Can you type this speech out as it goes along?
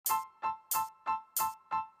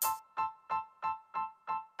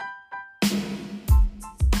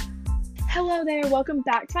Hello there, welcome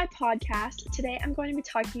back to my podcast. Today I'm going to be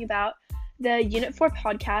talking about the Unit 4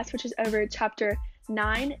 podcast, which is over chapter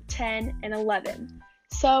 9, 10, and 11.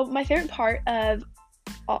 So my favorite part of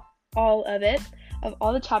all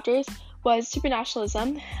the chapters, was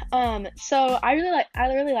supernationalism. So I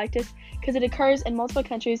really like this because it occurs in multiple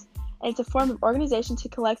countries and it's a form of organization to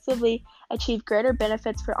collectively achieve greater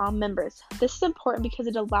benefits for all members. This is important because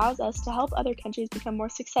it allows us to help other countries become more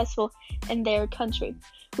successful in their country.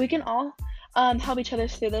 We can all help each other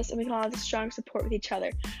through this, and we can all have strong support with each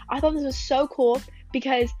other. I thought this was so cool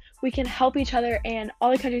because we can help each other, and all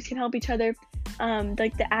the countries can help each other.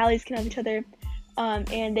 Like the allies can help each other,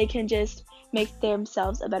 and they can make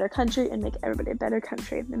themselves a better country and make everybody a better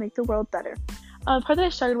country and make the world better. Part that I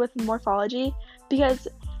started with morphology because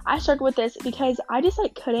I struggled with this because I just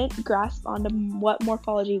couldn't grasp onto what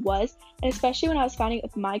morphology was, and especially when I was finding it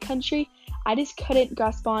with my country, I just couldn't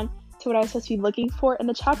grasp on to what I was supposed to be looking for. And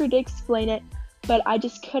the chapter did explain it, but I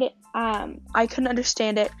just couldn't. I couldn't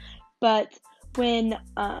understand it. But when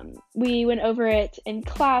we went over it in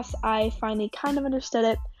class, I finally kind of understood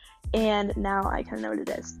it, and now I kind of know what it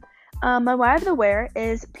is. My why of the where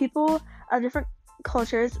is people of different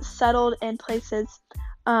cultures settled in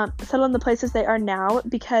the places they are now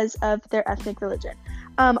because of their ethnic religion.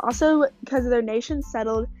 Also because of their nation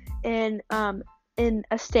settled in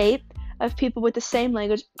a state of people with the same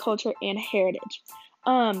language, culture, and heritage.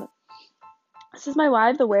 This is my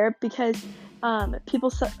why of the where because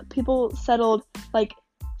people settled, like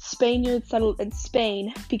Spaniards settled in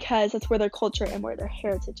Spain because that's where their culture and where their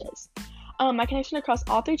heritage is. My connection across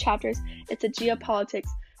all three chapters, it's a geopolitics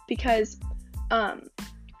because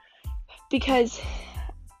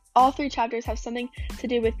all three chapters have something to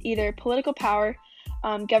do with either political power,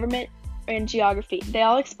 government, and geography. They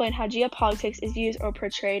all explain how geopolitics is used or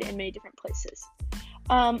portrayed in many different places.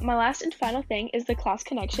 My last and final thing is the class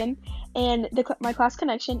connection, and my class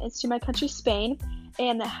connection is to my country, Spain,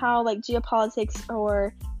 and how geopolitics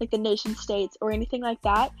or the nation states or anything like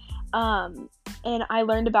that. And I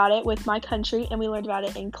learned about it with my country, and we learned about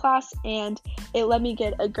it in class, and it let me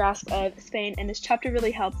get a grasp of Spain, and this chapter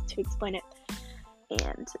really helped to explain it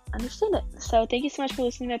and understand it. So thank you so much for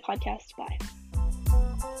listening to my podcast. Bye.